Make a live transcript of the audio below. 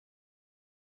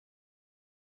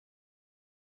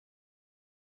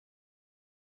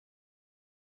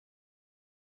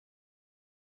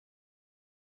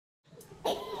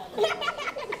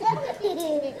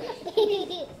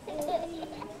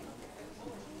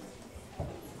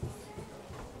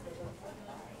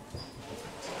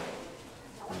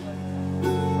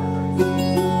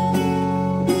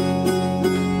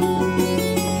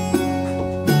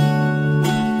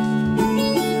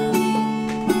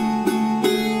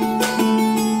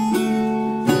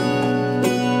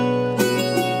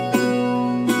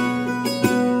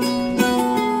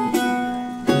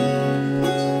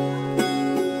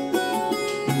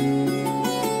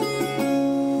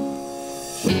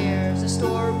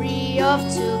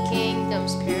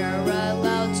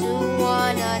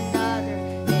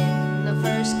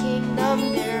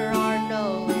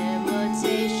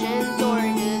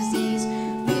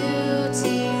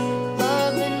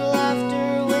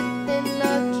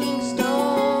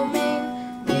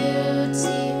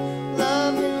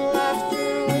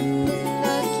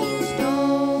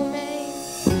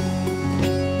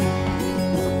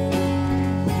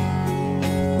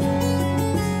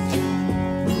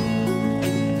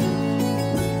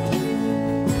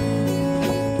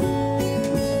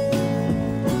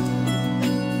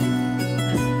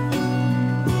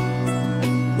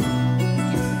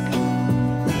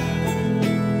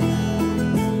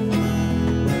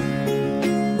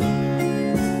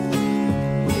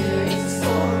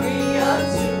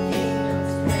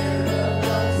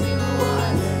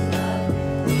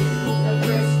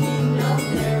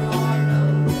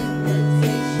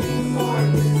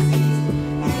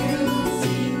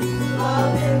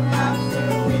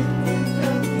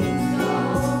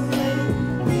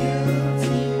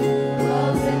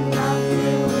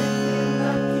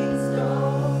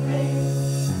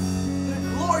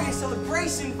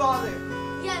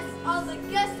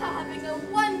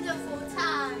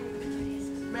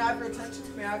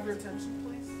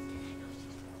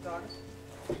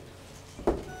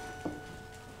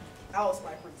Alice,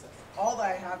 my princess, all that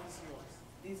I have is yours.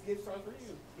 These gifts are for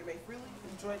you. You may freely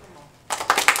enjoy them all.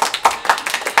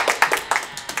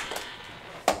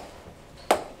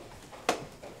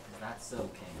 Is that so, King?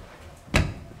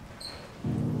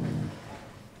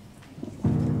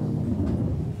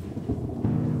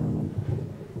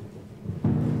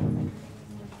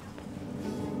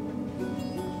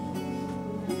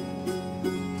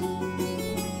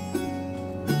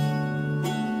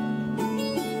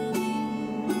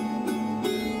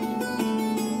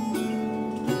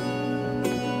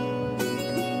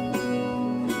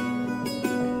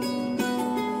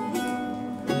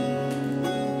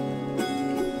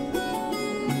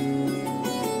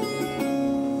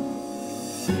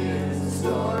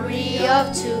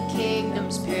 Of two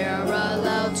kingdoms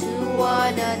parallel to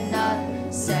one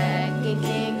another. Second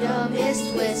kingdom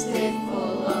is twisted,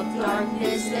 full of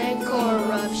darkness and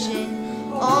corruption.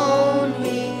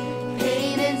 Only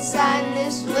pain and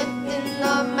sadness within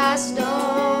the mass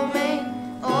domain.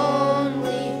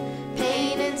 Only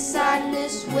pain and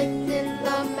sadness within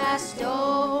the mass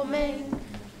domain.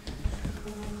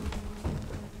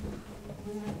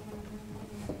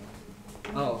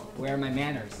 Oh, where are my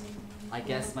manners? I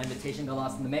guess my invitation got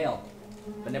lost in the mail.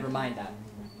 But never mind that.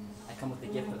 I come with a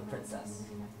gift for the princess.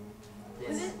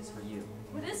 This is for you.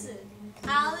 What is it?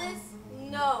 Alice,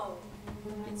 no.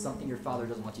 It's something your father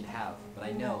doesn't want you to have, but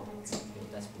I know it's something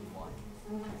you'll desperately want.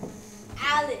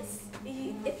 Alice,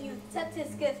 if you accept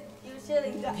his gift, you will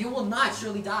surely die. You will not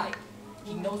surely die.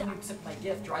 He knows when you accept my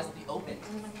gift, your eyes will be opened.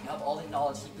 You have all the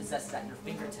knowledge he possesses at your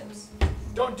fingertips.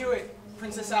 Don't do it,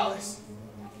 Princess Alice.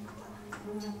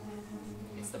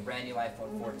 It's the brand new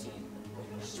iPhone 14,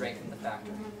 straight from the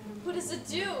factory. What does it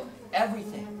do?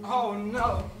 Everything. Oh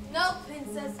no. No,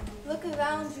 Princess. Look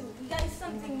around you. We got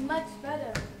something much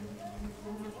better.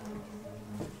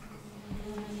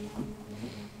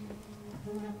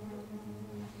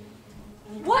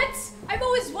 What? I've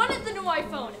always wanted the new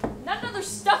iPhone, not another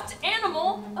stuffed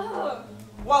animal. Ugh.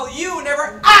 Well, you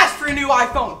never asked for a new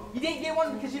iPhone. You didn't get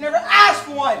one because you never asked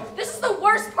for one. This is the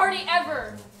worst party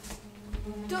ever.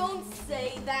 Don't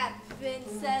say that,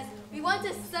 Princess. We want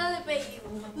to celebrate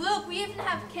you. Look, we even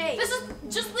have cake.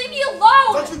 Just leave me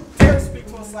alone. Don't you dare speak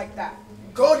to us like that.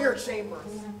 Go to your chambers.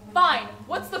 Fine.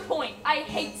 What's the point? I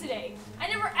hate today. I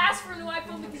never asked for a new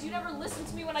iPhone because you never listened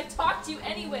to me when I talked to you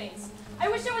anyways. I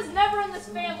wish I was never in this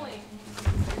family.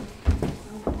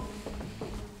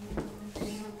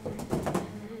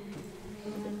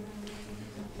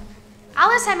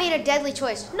 Alice had made a deadly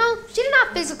choice. No, she did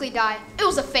not physically die. It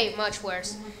was a fate much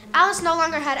worse. Alice no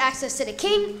longer had access to the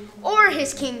king or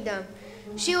his kingdom.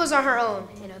 She was on her own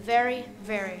in a very,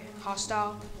 very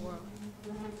hostile world.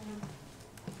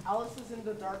 Alice is in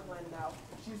the dark land now.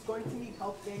 She's going to need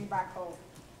help getting back home.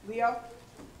 Leo?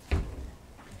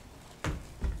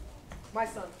 My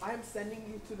son, I am sending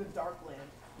you to the dark land.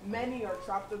 Many are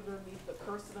trapped underneath the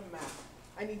curse of the map.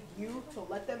 I need you to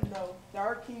let them know that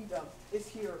our kingdom is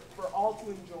here for all to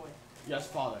enjoy. Yes,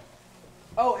 Father.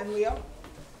 Oh, and Leo,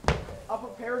 I'll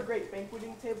prepare a great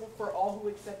banqueting table for all who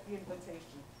accept the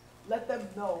invitation. Let them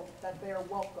know that they are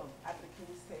welcome at the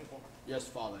king's table. Yes,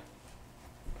 Father.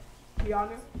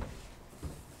 Keanu,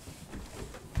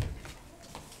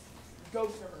 go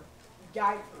to her,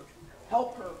 guide her,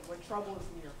 help her when trouble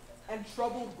is near, and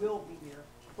trouble will be near.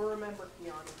 But remember,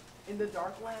 Keanu, in the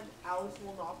dark land, Alice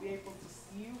will not be able to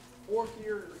see you or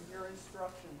hear your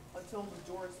instruction until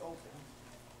the door is open.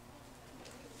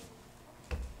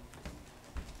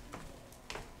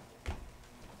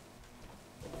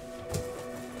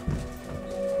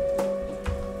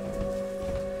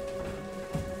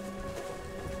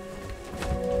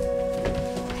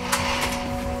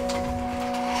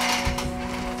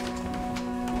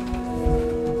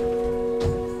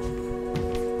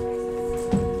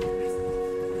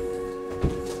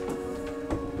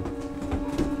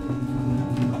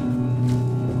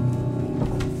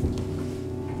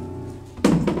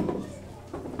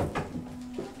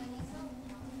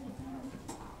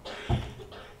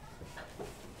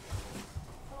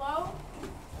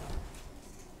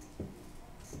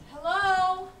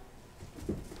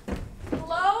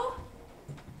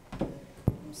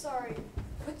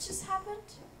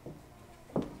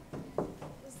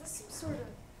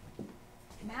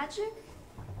 Magic?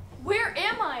 Where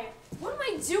am I? What am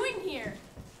I doing here?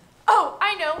 Oh,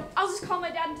 I know. I'll just call my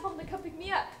dad and tell him to come pick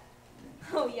me up.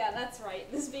 Oh yeah, that's right.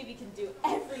 This baby can do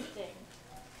everything.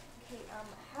 Okay,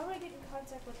 how do I get in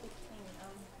contact with the king?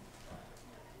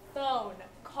 Phone.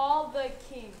 Call the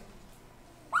king.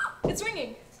 It's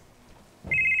ringing.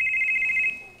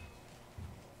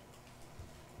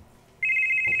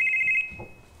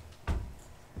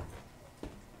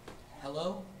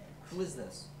 Hello? Who is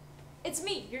this? It's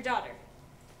me, your daughter.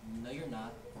 No, you're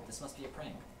not. This must be a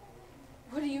prank.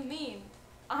 What do you mean?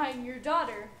 I'm your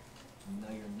daughter. No,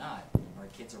 you're not. Our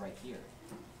kids are right here.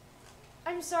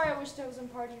 I'm sorry I wished I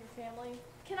wasn't part of your family.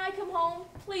 Can I come home?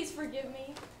 Please forgive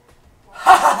me.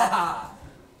 Ha ha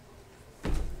ha!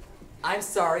 I'm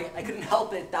sorry. I couldn't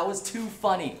help it. That was too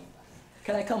funny.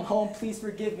 Can I come home? Please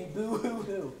forgive me. Boo hoo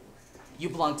hoo. You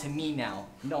belong to me now.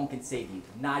 No one can save you.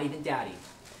 Not even Daddy.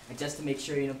 And just to make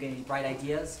sure you don't get any bright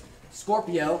ideas,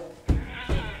 Scorpio,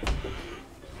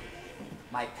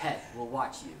 my pet, will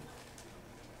watch you.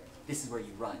 This is where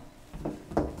you run.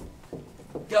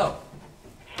 Go!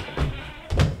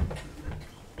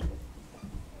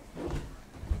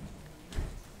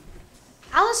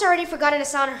 Alice already forgotten the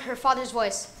sound of her father's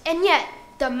voice, and yet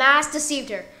the mask deceived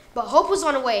her. But hope was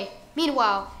on the way,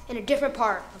 meanwhile, in a different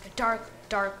part of the dark,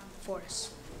 dark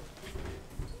forest.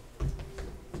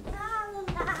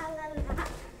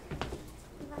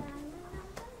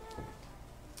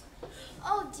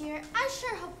 Oh dear, I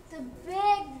sure hope the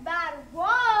big bad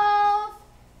wolf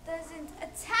doesn't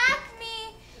attack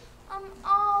me. I'm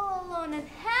all alone and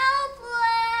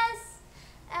helpless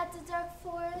at the dark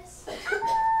forest.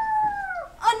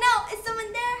 Oh no, is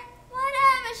someone there?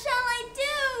 Whatever shall I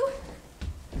do?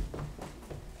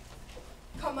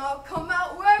 Come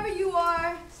out, wherever you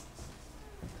are.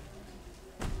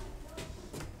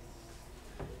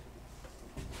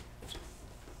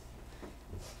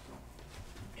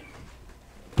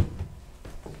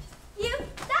 You,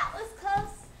 that was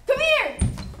close. Come here!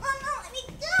 Oh no, let me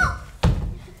go!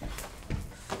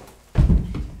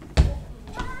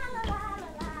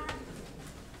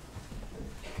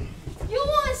 You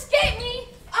won't escape me!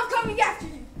 I'm coming after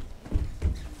you!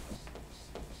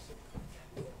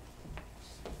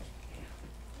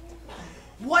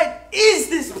 What is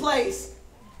this place?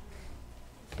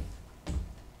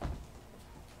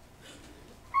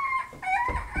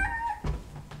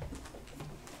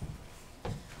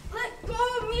 Let go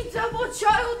of me, devil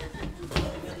child!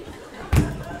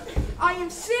 I am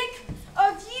sick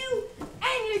of you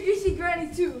and your greasy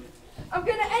granny too. I'm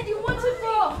gonna end you once and for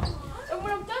all. And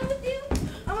when I'm done with you,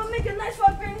 I'm gonna make a nice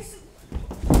hot granny soup.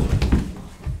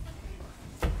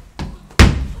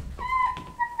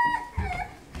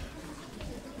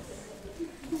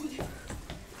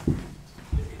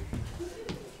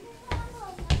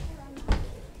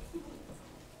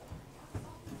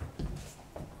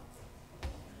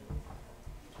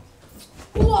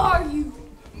 Who are you?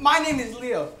 My name is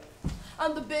Leo.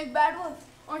 I'm the big bad one.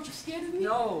 Aren't you scared of me?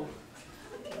 No.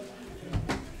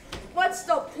 What's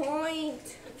the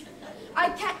point? I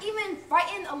can't even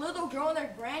frighten a little girl and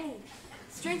her granny.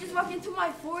 Strangers walk into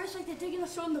my forest like they're taking a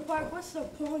stroll in the park. What's the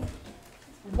point?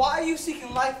 Why are you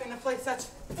seeking life in a place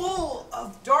that's full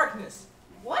of darkness?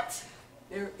 What?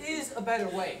 There is a better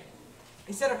way.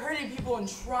 Instead of hurting people and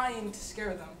trying to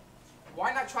scare them,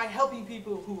 why not try helping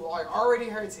people who are already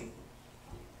hurting?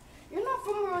 You're not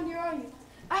from around here, are you?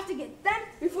 I have to get them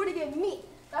before they get me.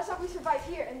 That's how we survive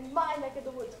here in my neck of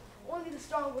the woods. Only the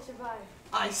strong will survive.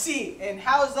 I see. And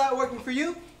how is that working for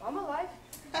you? I'm alive.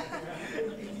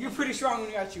 You're pretty strong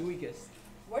when you're at your weakest.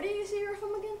 Where do you say you're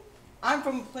from again? I'm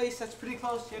from a place that's pretty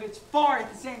close, yet it's far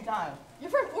at the same time. You're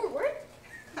from Fort Worth?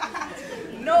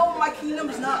 No, my kingdom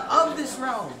is not of this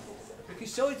realm. I can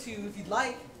show it to you if you'd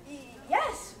like.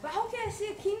 Yes, but how can I see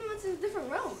a kingdom that's in a different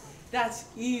realm? That's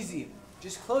easy.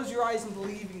 Just close your eyes and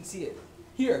believe you can see it.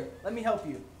 Here, let me help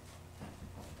you.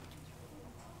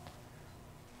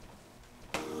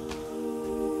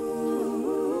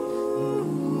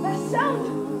 That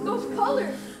sound, those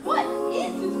colors, what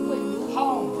is this place?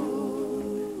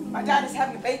 Home. My dad is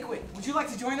having a banquet. Would you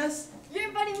like to join us? You're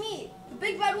inviting me, the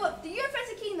big bad wolf, to your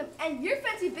fancy kingdom and your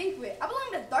fancy banquet. I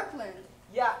belong to Darkland.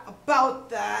 Yeah, about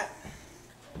that.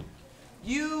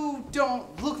 You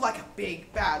don't look like a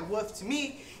big bad wolf to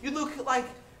me. You look like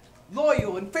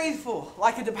loyal and faithful,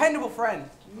 like a dependable friend.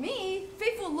 Me?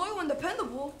 Faithful, loyal, and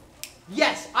dependable?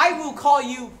 Yes, I will call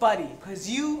you Buddy, because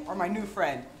you are my new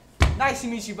friend. Nice to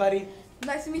meet you, Buddy.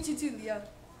 Nice to meet you too, Leah.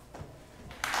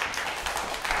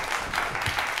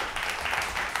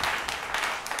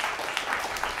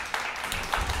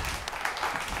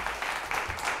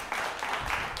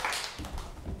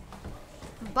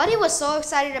 Buddy was so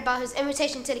excited about his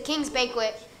invitation to the king's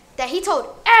banquet that he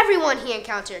told everyone he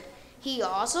encountered. He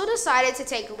also decided to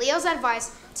take Leo's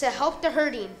advice to help the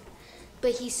herding,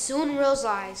 but he soon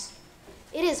realized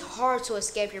it is hard to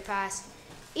escape your past,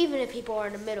 even if people are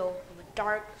in the middle of a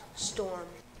dark storm.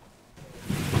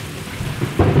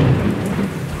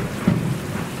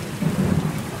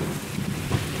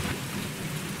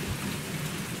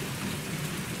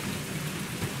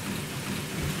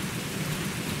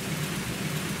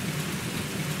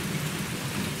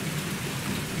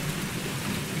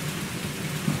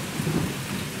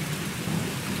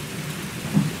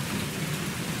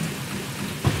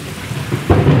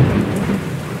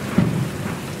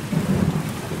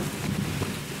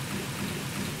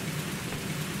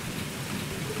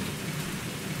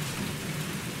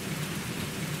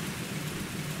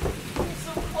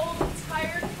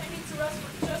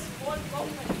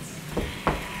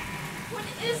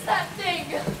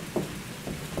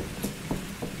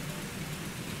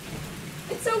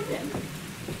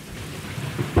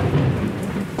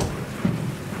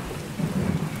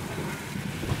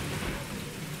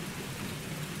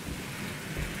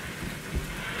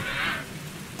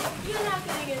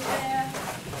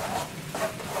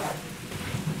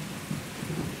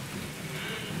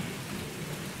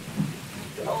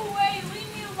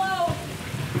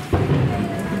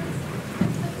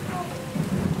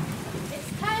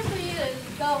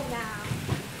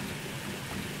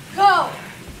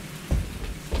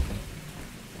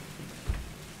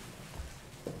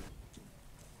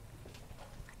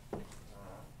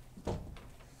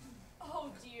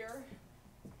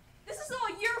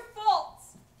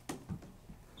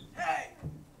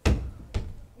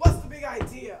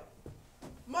 Idea.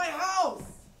 My house!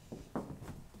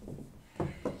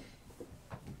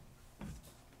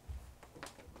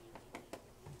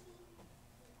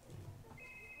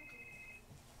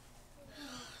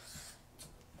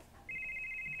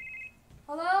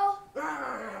 Hello?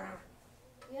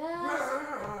 Yes?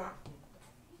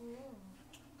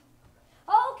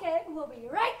 Okay, we'll be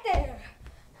right there.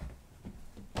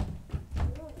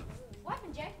 What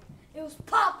happened, Jack? It was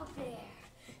Papa Bear.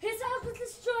 His house was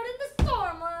destroyed in the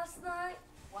storm last night.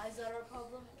 Why is that our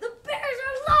problem? The bears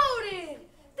are loaded!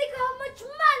 Think how much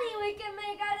money we can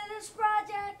make out of this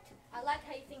project. I like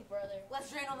how you think, brother.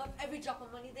 Let's drain them of every drop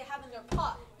of money they have in their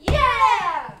pot.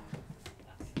 Yeah!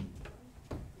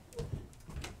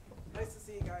 Nice to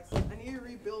see you guys. I need to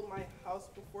rebuild my house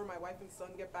before my wife and son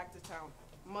get back to town.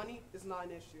 Money is not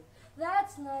an issue.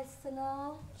 That's nice to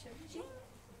know.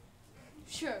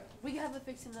 Sure, we can have it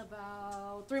fixed in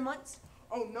about 3 months.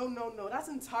 Oh, no. That's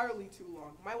entirely too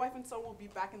long. My wife and son will be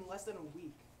back in less than a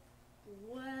week.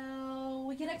 Well,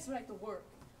 we can expedite the work,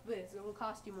 but it will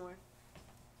cost you more.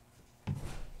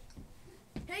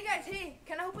 Hey guys, hey,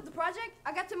 can I help with the project?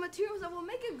 I got some materials that will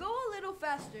make it go a little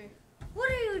faster.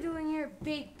 What are you doing here,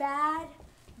 big bad?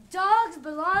 Dogs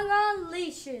belong on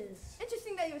leashes.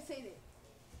 Interesting that you would say that.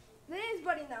 My name's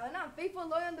Buddy now, and I'm faithful,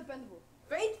 loyal, and dependable.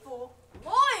 Faithful?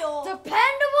 Loyal?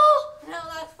 Dependable? Now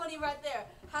that's funny right there.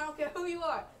 I don't care who you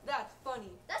are. That's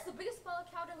funny. That's the biggest spell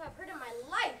encounter I've heard in my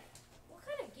life. What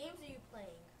kind of games are you playing?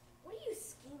 What are you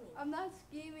scheming? I'm not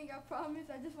scheming, I promise.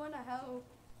 I just want to help.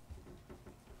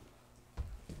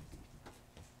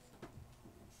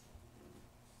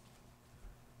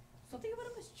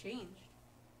 changed.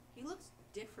 He looks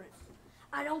different.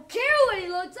 I don't care what he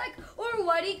looks like or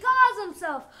what he calls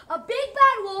himself. A big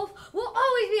bad wolf will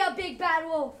always be a big bad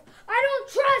wolf. I don't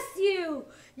trust you.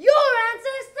 Your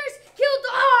ancestors killed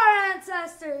our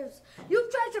ancestors.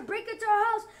 You've tried to break into our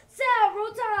house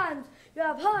several times. You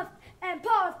have huffed and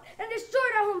puffed and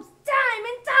destroyed our homes time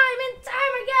and time and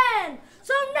time again.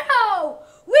 So no,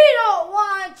 we don't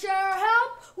want your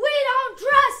help. We don't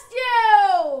trust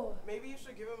you. Maybe you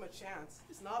should give him a chance.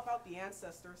 It's not about the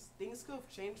ancestors. Things could have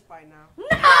changed by now.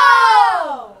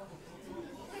 No!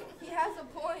 He has a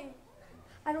point.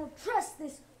 I don't trust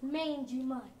this mangy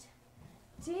mutt.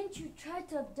 Didn't you try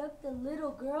to abduct the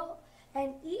little girl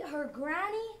and eat her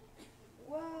granny?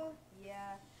 Well,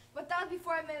 yeah. But that was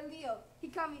before I met Leo. He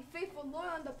called me faithful,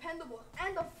 loyal, and dependable,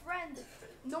 and a friend.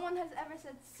 No one has ever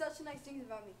said such nice things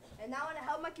about me. And now I want to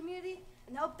help my community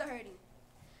and help the hurting.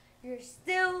 You're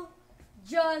still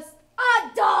just a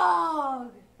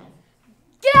dog.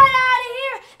 Get out of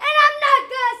here, and I'm not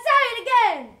gonna say it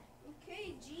again. Okay,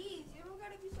 geez, you don't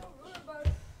gotta be so rude about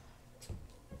it.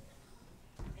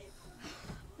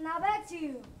 Now back to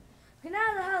you. We can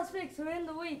have the house fixed within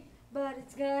the week, but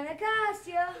it's gonna cost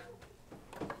you.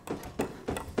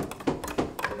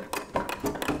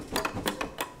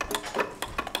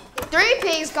 The three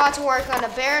pigs got to work on the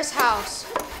bear's house,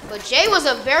 but Jay was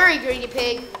a very greedy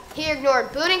pig. He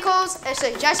ignored booting calls and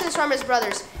suggestions from his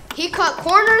brothers. He cut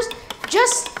corners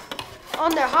just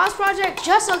on their house project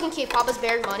just so he can keep Papa's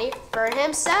bear money for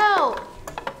himself.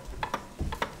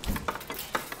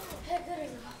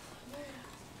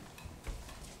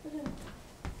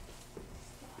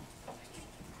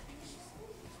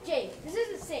 Jay, this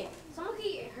isn't safe. Someone could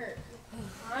get hurt.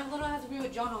 I'm gonna have to agree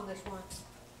with John on this one.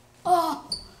 Oh,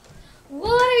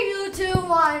 what are you two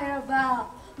whining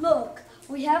about? Look,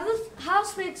 we have the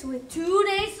house fixed with 2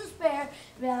 days to spare.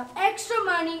 We have extra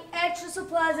money, extra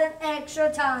supplies, and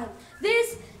extra time.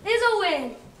 This is a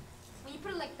win. When you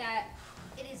put it like that,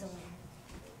 it is a win.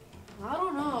 I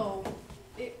don't know.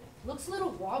 It looks a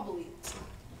little wobbly.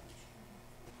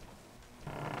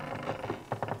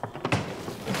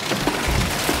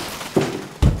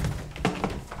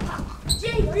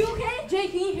 Jay, are you okay? Jay,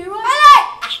 can you hear us?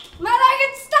 My leg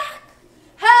is stuck!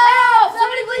 Help!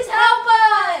 Somebody please help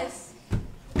us!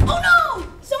 Oh no!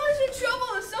 Someone's in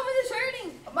trouble! Someone is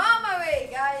hurting! I'm on my way,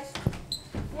 guys.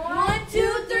 1,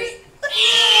 2, 3.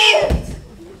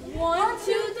 1,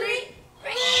 2, 3.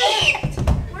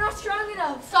 We're not strong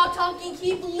enough. Stop talking,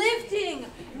 keep lifting.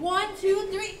 1, 2,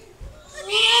 3.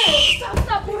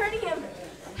 Stop, we're hurting him.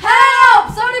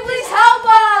 Help! Somebody please help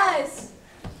us!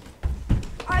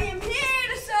 I am here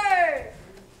to serve!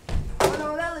 Oh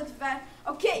no, that looks bad.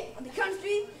 Okay, on the count of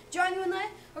 3, John, you and I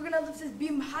are gonna lift this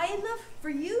beam high enough for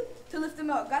you to lift them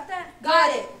out. Got that?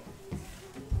 Got it.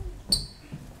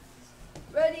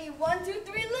 Ready? 1, 2,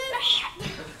 3, lift!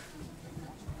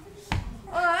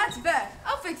 Oh, that's bad.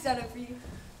 I'll fix that up for you.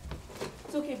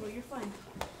 It's okay, bro, you're fine.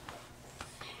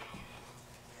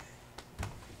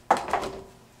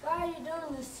 Why are you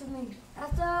doing this to me?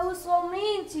 After I was so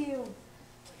mean to you.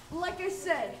 Like I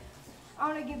said, I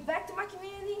want to give back to my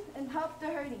community and help the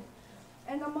hurting.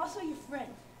 And I'm also your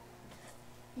friend.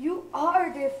 You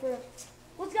are different.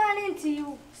 What's gotten into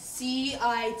you? See,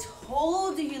 I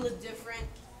told you look different.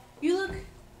 You look.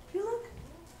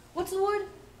 What's the word?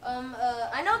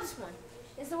 I know this one.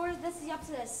 It's the word that's the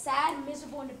opposite of sad,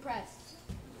 miserable, and depressed.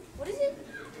 What is it?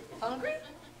 Hungry?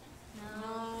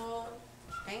 No.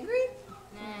 Angry?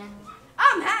 Nah.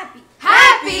 I'm happy.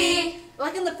 Happy!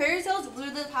 Like in the fairy tales,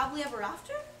 were they happily ever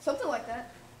after? Something like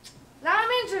that. Now I'm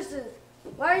interested.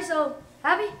 Why are you so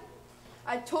happy?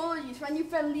 I told you, it's my new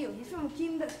friend Leo. He's from a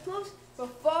kingdom that's close, but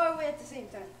far away at the same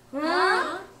time.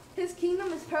 Huh? His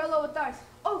kingdom is parallel with ours.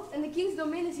 Oh, and the king's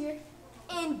domain is here.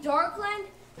 In Darkland?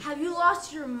 Have you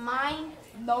lost your mind?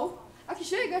 No. I can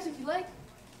show you guys if you like.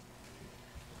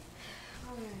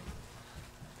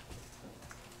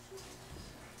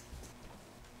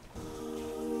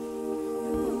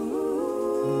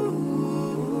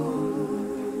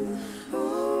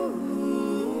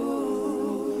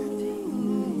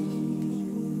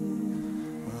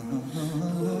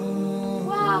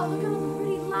 Wow, look at all the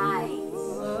pretty lights.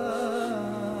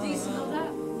 Do you smell that?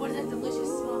 What is that delicious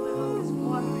smell? My mouth is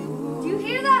watering. Do you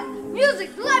hear that?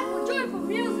 Music, delightful, joyful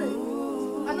music.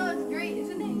 I know it's great,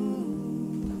 isn't it?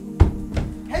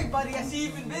 Hey, buddy, I see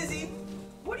you've been busy.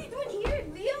 What are you doing here,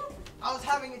 Leo? I was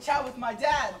having a chat with my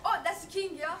dad. Oh, that's the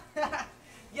king, yeah?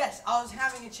 Yes, I was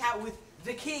having a chat with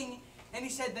the king, and he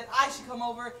said that I should come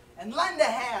over and lend a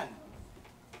hand.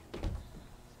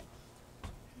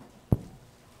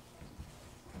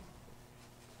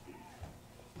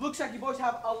 Looks like you boys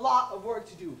have a lot of work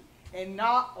to do. and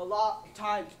not a lot of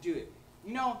time to do it.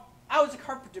 You know, I was a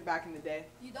carpenter back in the day.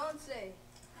 You don't say.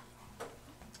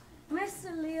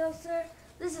 Mr. Leo, sir,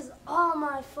 this is all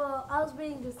my fault. I was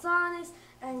being dishonest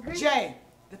and greedy. Jay,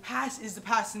 the past is the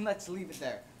past and let's leave it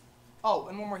there. Oh,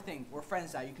 and one more thing. We're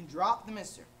friends now. You can drop the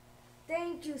mister.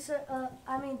 Thank you, sir.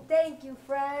 Thank you,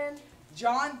 friend.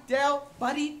 John, Dale,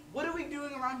 buddy, what are we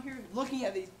doing around here looking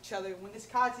at each other when this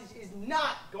cottage is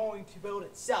not going to build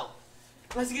itself?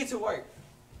 Let's get to work.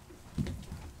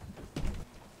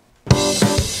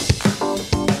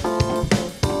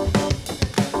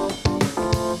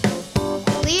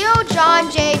 Leo,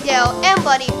 John, Jay, Dale, and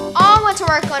Buddy all went to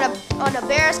work on a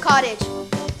bear's cottage.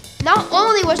 Not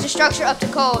only was the structure up to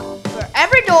code, but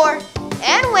every door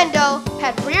and window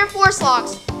had reinforced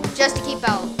locks just to keep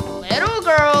out little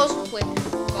girls with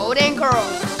golden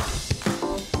curls.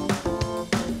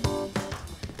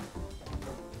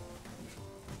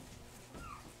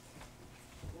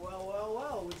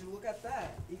 Well, would you look at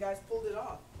that? You guys pulled it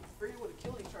off. Prairie would have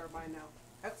killed each other by now.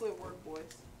 Excellent work, boys.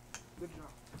 Good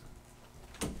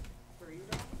job. Where are you,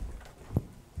 Doc?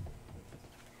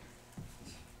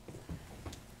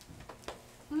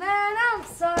 Man, I'm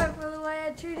sorry for the way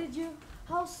I treated you.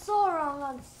 I was so wrong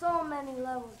on so many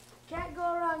levels. Can't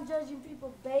go around judging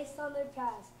people based on their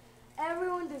past.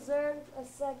 Everyone deserves a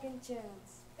second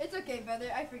chance. It's okay, brother.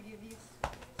 I forgive you.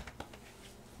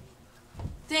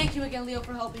 Thank you again, Leo,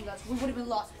 for helping us. We would have been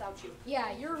lost without you.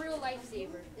 Yeah, you're a real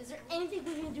lifesaver. Is there anything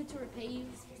we can do to repay you?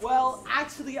 Well,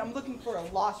 actually, I'm looking for a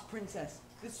lost princess.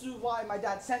 This is why my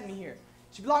dad sent me here.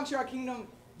 She belongs to our kingdom,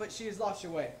 but she has lost her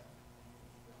way.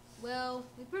 Well,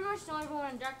 we pretty much know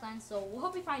everyone in Darkland, so we'll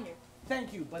hope we find her.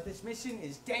 Thank you, but this mission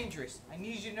is dangerous. I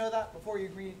need you to know that before you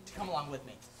agree to come along with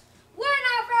me. We're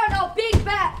not afraid of no big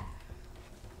bad.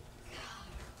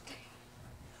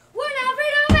 We're not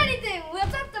afraid of anything. We'll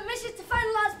take the mission to find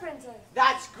the lost princess.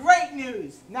 That's great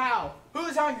news! Now,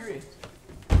 who's hungry?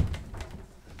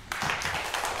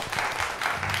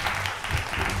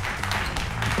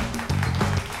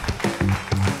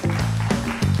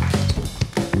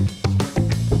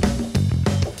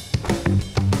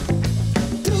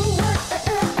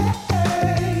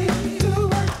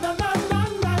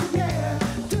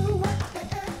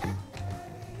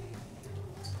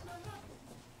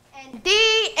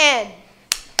 The end.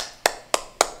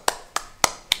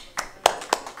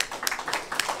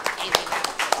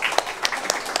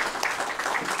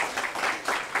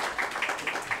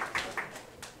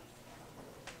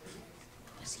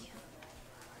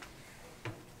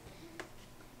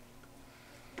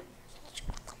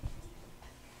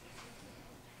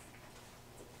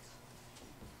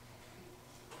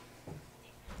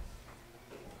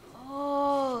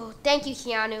 Oh, thank you,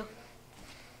 Keanu.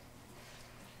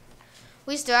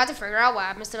 We still have to figure out what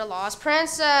happens to the lost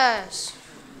princess.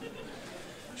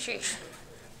 Sheesh.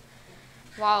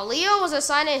 While Leo was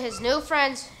assigning his new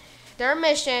friends their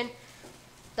mission,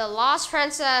 the lost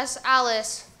princess,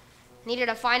 Alice, needed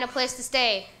to find a place to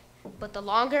stay. But the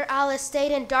longer Alice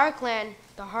stayed in Darkland,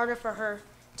 the harder for her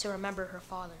to remember her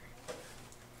father.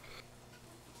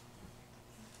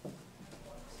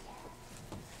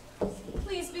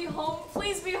 Please be home.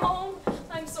 Please be home.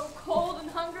 I'm so cold and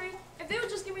hungry. If they would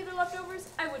just give me their leftovers,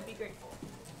 I would be grateful.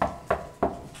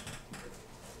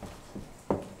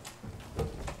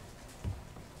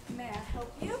 May I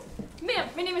help you? Ma'am,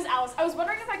 my name is Alice. I was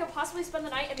wondering if I could possibly spend the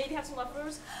night and maybe have some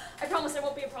leftovers. I promise there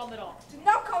won't be a problem at all. Do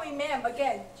not call me ma'am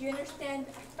again. Do you understand?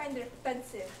 I find it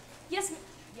offensive. Yes,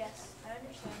 Yes, I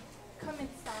understand. Come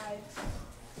inside.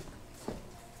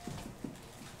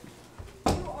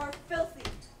 You are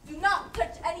filthy. Do not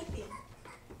touch anything.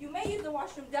 You may use the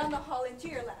washroom down the hall and to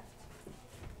your left.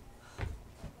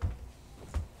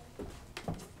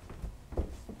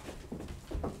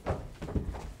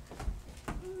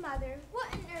 Mother, what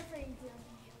on earth are you doing?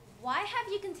 Why have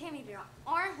you contaminated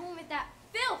our home with that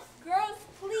filth? Girls,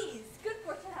 please. Good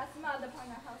fortune has smiled upon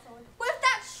our household. With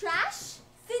that trash?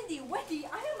 Cindy, Wendy,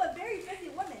 I am a very busy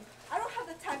woman. I don't have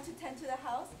the time to tend to the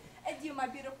house and you, my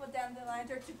beautiful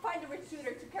dandelions, or to find a rich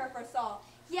suitor to care for us all.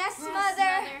 Yes,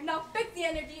 Mother. Now fix the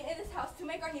energy in this house to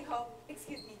make our new home,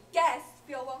 guests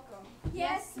feel welcome.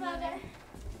 Yes, Mother.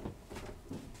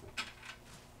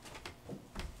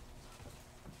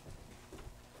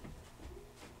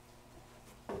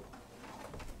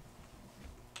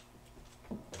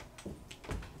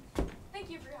 thank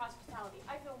you for your hospitality.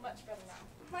 I feel much better now.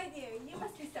 My dear, you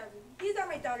must be starving. These are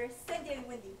my daughters, Cindy and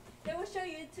Wendy. They will show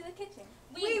you to the kitchen.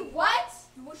 Wait, what?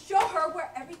 We will show her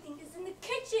where everything is in the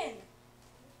kitchen.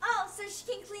 Oh, so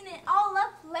she can clean it all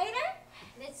up later?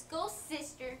 Let's go,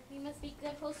 sister. We must be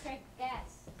good hosts for our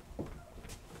guests.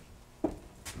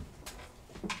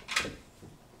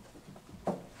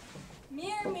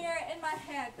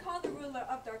 hand, call the ruler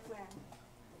of Darkland.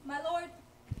 My lord,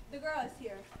 the girl is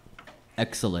here.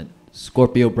 Excellent.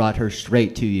 Scorpio brought her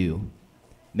straight to you.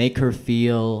 Make her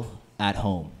feel at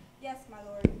home. Yes, my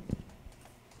lord.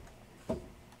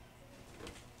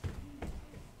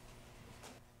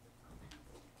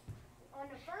 On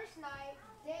the first night,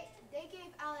 they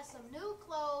gave Alice some new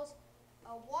clothes,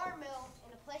 a warm meal,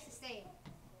 and a place to stay.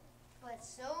 But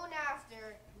soon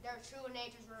after, their true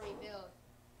natures were revealed.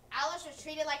 Alice was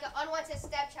treated like an unwanted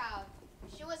stepchild.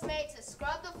 She was made to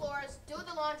scrub the floors, do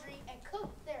the laundry, and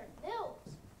cook their meals.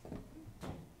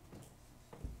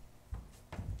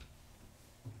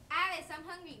 Alice, I'm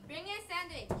hungry. Bring me a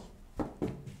sandwich.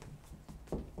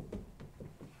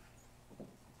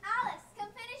 Alice,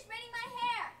 come finish braiding my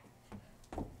hair.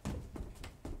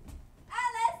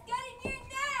 Alice, get in here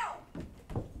now.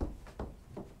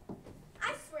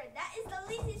 I swear, that is the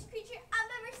laziest creature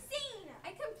I've ever seen.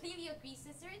 I completely agree,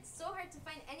 sister. It's so hard to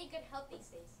find any good help these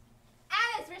days.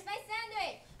 Alice, where's my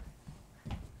sandwich?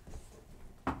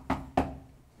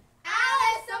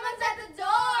 Alice, someone's at the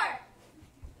door.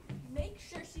 Make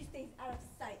sure she stays out of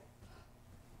sight.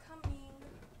 Coming.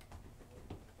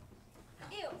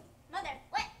 Ew, mother,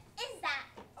 what is that?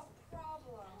 A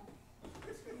problem.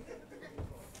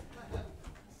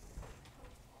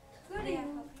 Good May I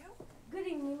evening. help you? Good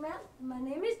evening, ma'am. My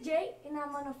name is Jay, and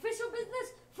I'm on official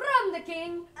business from the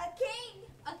king. A king.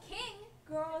 A king?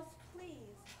 Girls,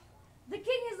 please. The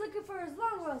king is looking for his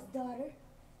long-lost daughter.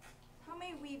 How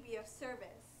may we be of service?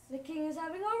 The king is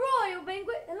having a royal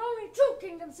banquet, and only true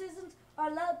kingdom citizens are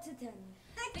allowed to attend.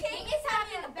 The king is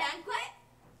having a banquet?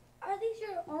 Are these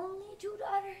your only two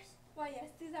daughters? Why,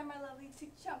 yes, these are my lovely two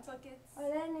chump buckets. Are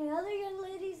there any other young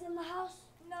ladies in the house?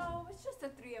 No, it's just the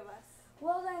three of us.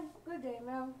 Well then, good day,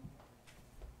 ma'am.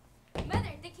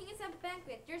 Mother, the king is at a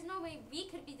banquet. There's no way we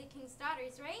could be the king's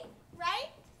daughters, right? Right?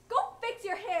 Go fix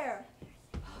your hair.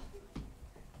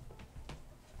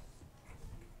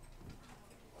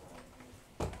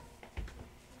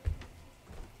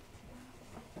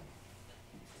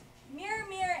 Mirror,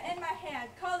 mirror in my hand,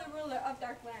 call the ruler of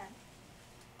Darkland.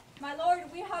 My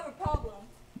lord, we have a problem.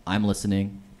 I'm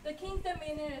listening. The king's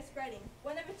dominion is spreading.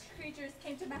 One of its creatures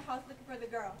came to my house looking for the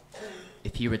girl.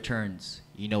 If he returns,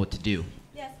 you know what to do.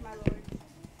 Yes, my lord.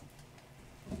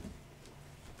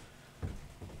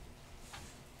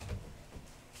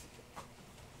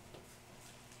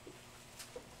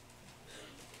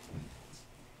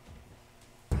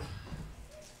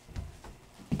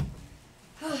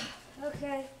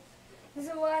 Okay, this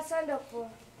is what I signed up for.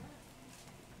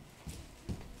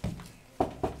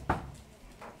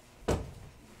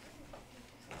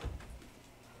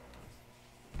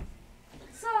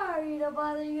 Sorry to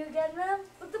bother you again, ma'am,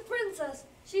 but the princess,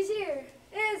 she's here,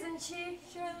 isn't she?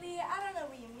 Surely, I don't know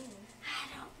what you mean.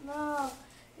 No,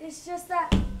 it's just that.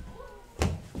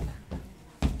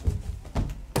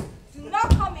 Do not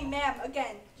call me ma'am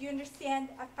again. Do you understand?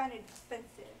 I find it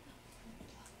offensive.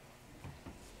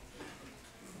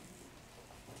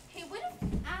 Hey, what if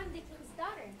I'm the king's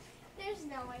daughter? There's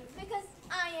no way, because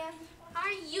I am. How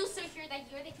are you so sure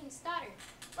that you're the king's daughter?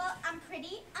 Well, I'm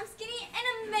pretty, I'm skinny, and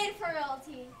I'm made for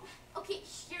royalty. Okay,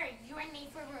 sure, you are made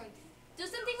for royalty. Do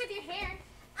something with your hair.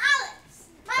 Alice!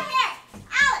 My hair!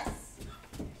 Alice!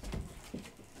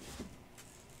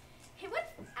 Hey,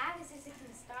 what if Alice is the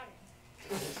king's daughter?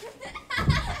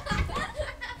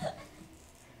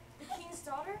 The king's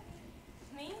daughter?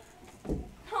 Me?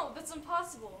 No, that's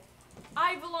impossible.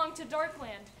 I belong to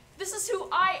Darkland. This is who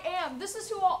I am. This is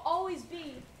who I'll always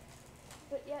be.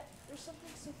 But yet, there's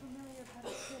something so familiar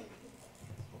about a kid.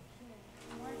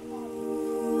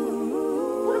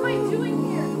 What am I doing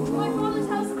here? In my father's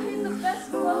house, I had the best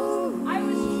clothes. I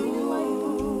was treated like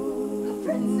a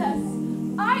princess.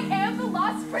 I am the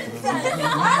lost princess.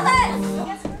 Alice!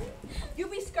 Yes, honey? You'll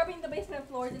be scrubbing the basement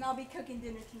floors and I'll be cooking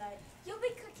dinner tonight. You'll be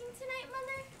cooking tonight,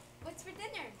 Mother? What's for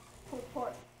dinner? Pulled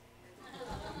pork.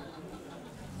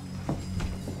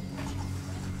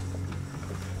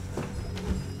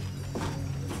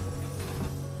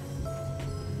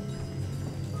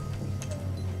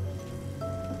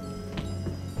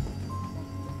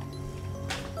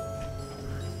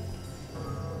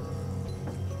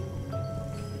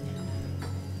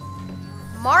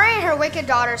 Mara and her wicked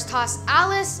daughters tossed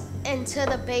Alice into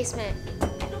the basement.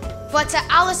 But to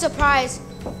Alice's surprise,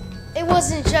 it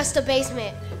wasn't just a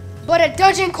basement, but a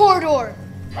dungeon corridor.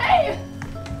 Hey!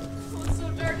 Oh, it's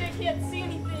so dark I can't see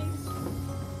anything.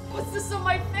 What's this on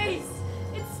my face?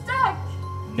 It's stuck.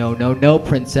 No, no, no,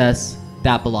 princess.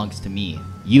 That belongs to me.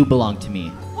 You belong to me.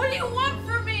 What do you want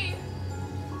from me?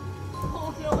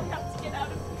 Oh no, I have to get out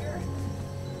of here.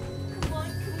 Come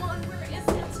on, where is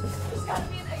it? There's gotta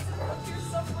be an exit around here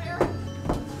somewhere.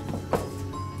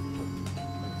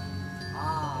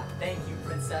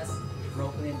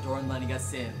 bring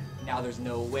us in. Now there's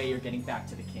no way you're getting back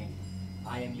to the king.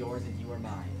 I am yours and you are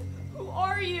mine. Who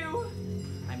are you?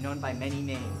 I'm known by many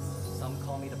names. Some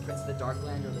call me the Prince of the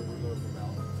Darkland or the ruler of the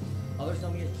realm. Others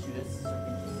know me as Judas,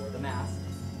 Serpent King, or the Mask.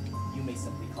 You may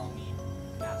simply call me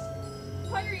Master.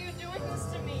 Why are you doing this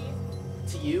to me?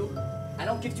 To you? I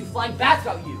don't give two flying bats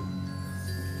about you.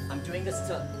 I'm doing this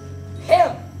to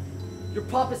him! Your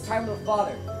pompous tyrant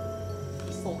father.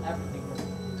 He stole everything from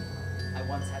me. I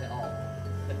once had it all.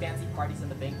 The fancy parties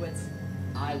and the banquets,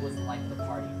 I was the life of the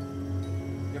party.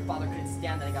 Your father couldn't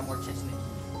stand that I got more attention than he,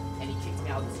 and he kicked me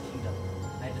out of his kingdom.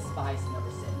 And I despised him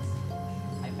ever since.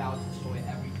 I vowed to destroy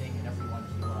everything and everyone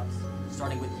he loves,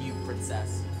 starting with you,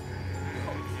 princess.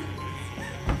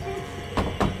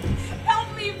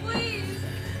 Help me, please!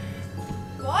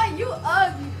 Why you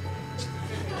ugly?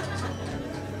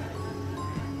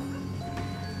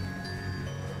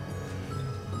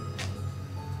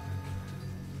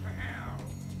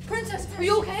 Princess, are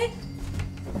you okay?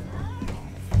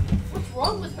 What's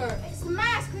wrong with her? It's the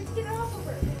mask. We have to get her off of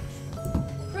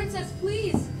her. Princess,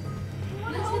 please. I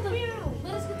want to Let help you.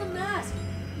 us get the mask.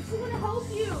 I just want to help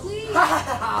you. Please.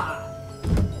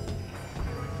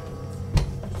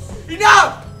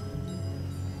 Enough!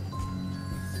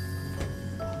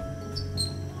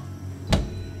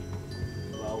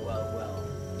 Well.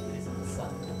 It isn't the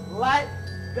sun. Let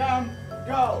them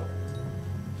go.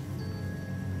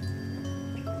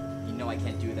 You know I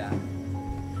can't do that.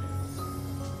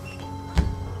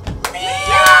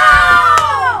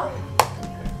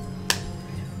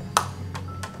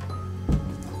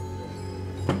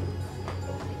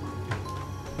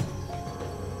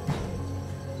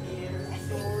 Here's a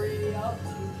story of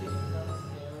two kingdoms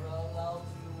parallel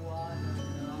to one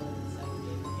another.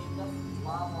 Second kingdom,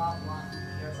 blah blah blah.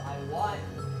 Here's I won.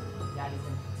 Daddy's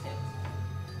in tip.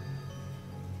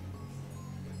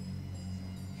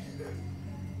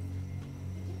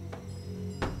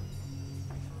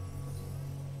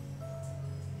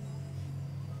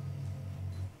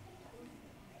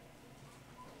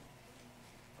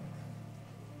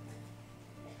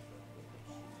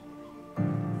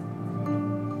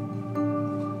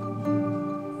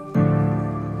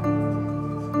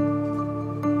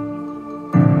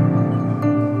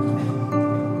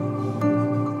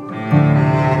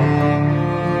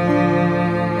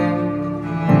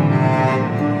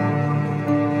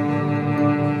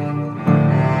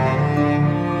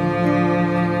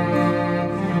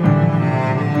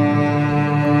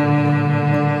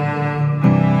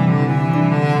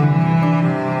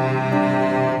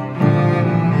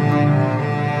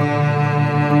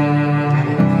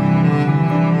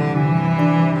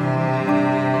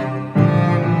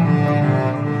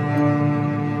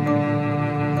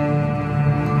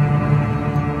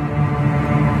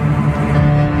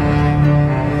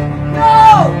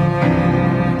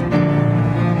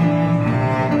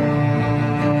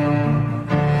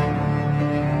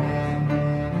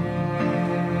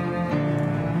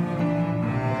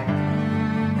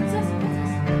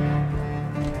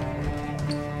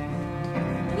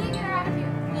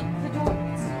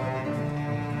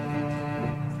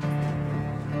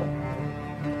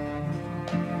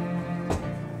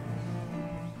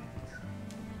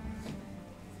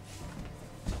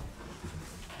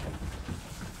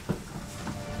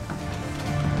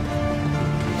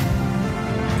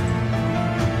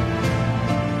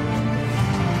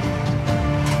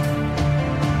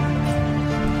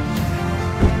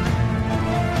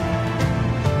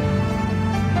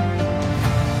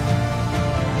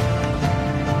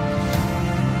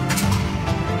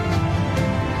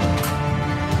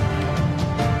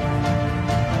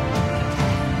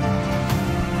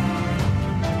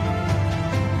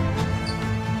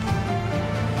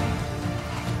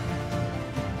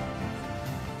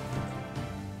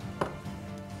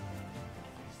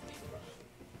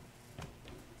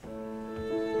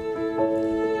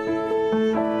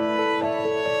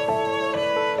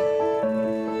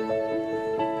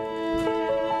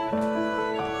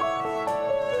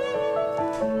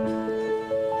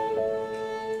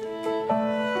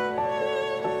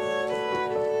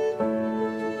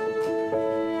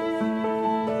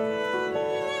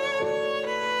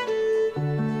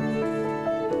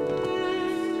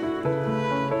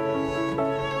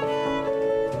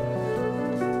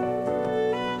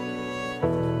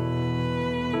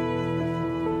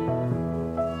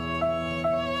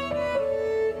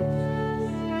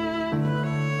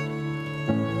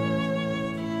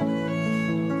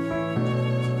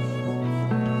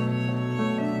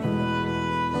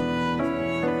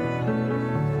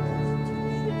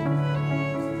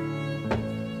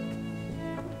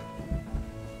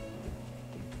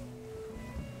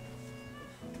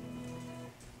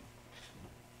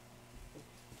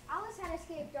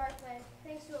 escaped Darkland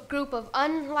thanks to a group of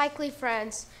unlikely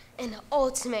friends and the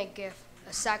ultimate gift,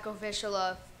 a sacrificial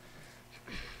love.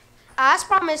 As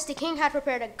promised, the king had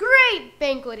prepared a great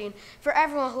banqueting for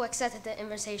everyone who accepted the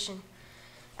invitation.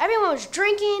 Everyone was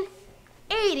drinking,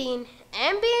 eating,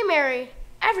 and being merry.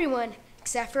 Everyone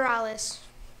except for Alice.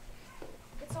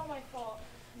 It's all my fault.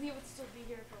 Leo would still be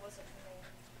here if it wasn't for me.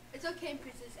 It's okay,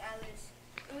 Princess Alice.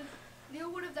 Leo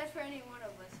would have died for any one of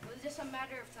us. It was just a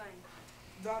matter of time.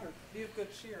 Daughter, be of good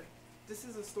cheer. This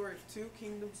is a story of two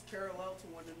kingdoms parallel to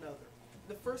one another.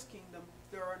 In the first kingdom,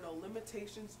 there are no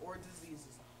limitations or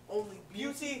diseases. Only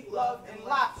Beauty, love, and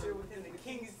laughter within the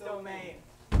king's domain.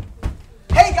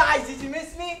 Hey guys, did you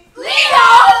miss me?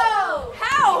 Leo!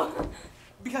 How?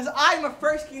 Because I'm a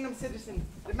First Kingdom citizen.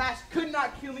 The match could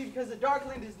not kill me because the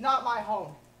Darkland is not my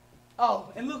home.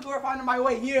 Oh, and look who I found on my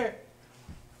way here.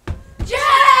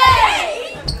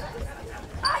 Jay!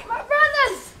 Hi, my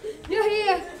brothers! You're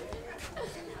here.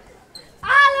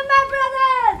 All of my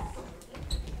brothers!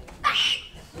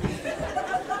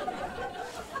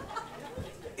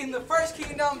 In the First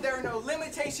Kingdom, there are no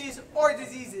limitations or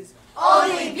diseases.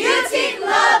 Only beauty,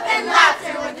 love, and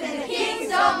laughter within the king's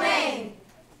domain.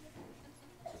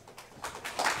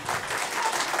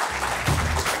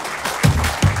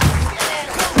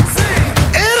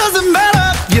 It doesn't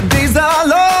matter, your days are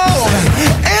long.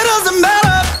 It doesn't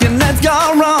matter, your night's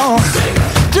gone wrong.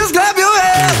 Just clap your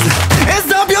hands and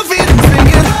stomp your feet and sing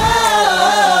it. Oh,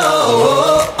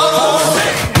 oh, oh.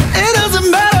 It doesn't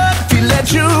matter if he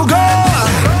let you go.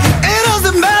 It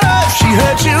doesn't matter if she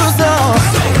hurt you so.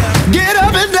 Get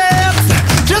up and dance,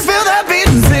 just feel that beat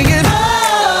and sing it.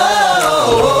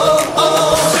 Oh, oh,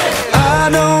 oh. I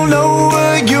don't know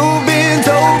what you've been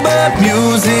told, but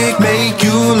music make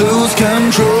you lose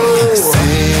control.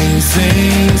 Sing,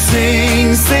 sing,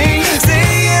 sing, sing,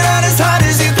 sing it out as hard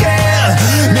as you can.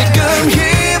 Make them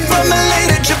hear from LA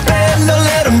to Japan. Don't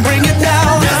let them bring it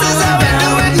down. This is how we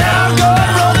do it now. Go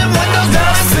and roll them windows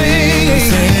down. Sing,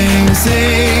 sing,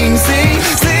 sing, sing,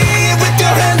 sing it with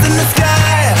your hands in the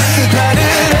sky. Light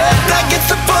it up like it's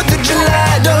the 4th of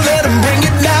July. Don't let them bring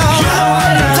it down. You know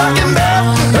what I'm talking about.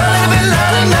 A little bit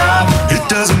louder now. It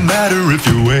doesn't matter if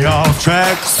you're way off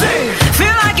track. Sing.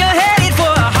 Feel like you're headed for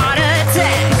a heart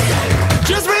attack.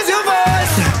 Just raise your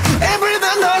voice and breathe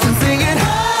the noise and sing it.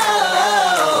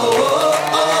 Oh,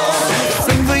 oh, oh.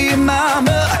 Sing for your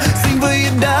mama, sing for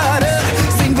your daughter,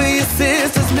 sing for your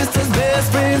sisters, misters,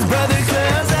 best friends, brother.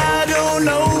 'Cause I don't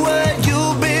know what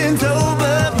you've been told,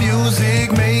 but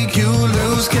music make you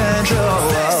lose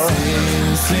control.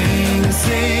 Sing, sing,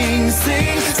 sing,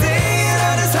 sing, sing it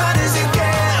out as hard as you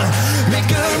can. Make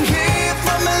them hear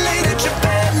from LA to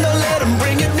Japan. Don't let them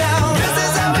bring it down. This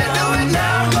is how we do it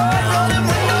now. Go and roll them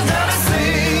windows down and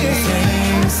sing,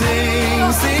 sing,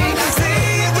 sing, sing,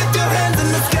 sing it with your hands in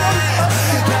the sky.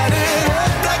 Light it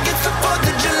up like it's the 4th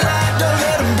of July. Don't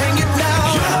let them bring it down.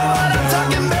 You know what I'm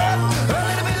talking about. A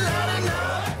little bit louder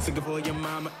now. Sing it for your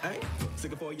mama, ay.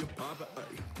 Sing it for your papa,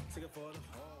 ay. Sing it for the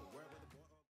whole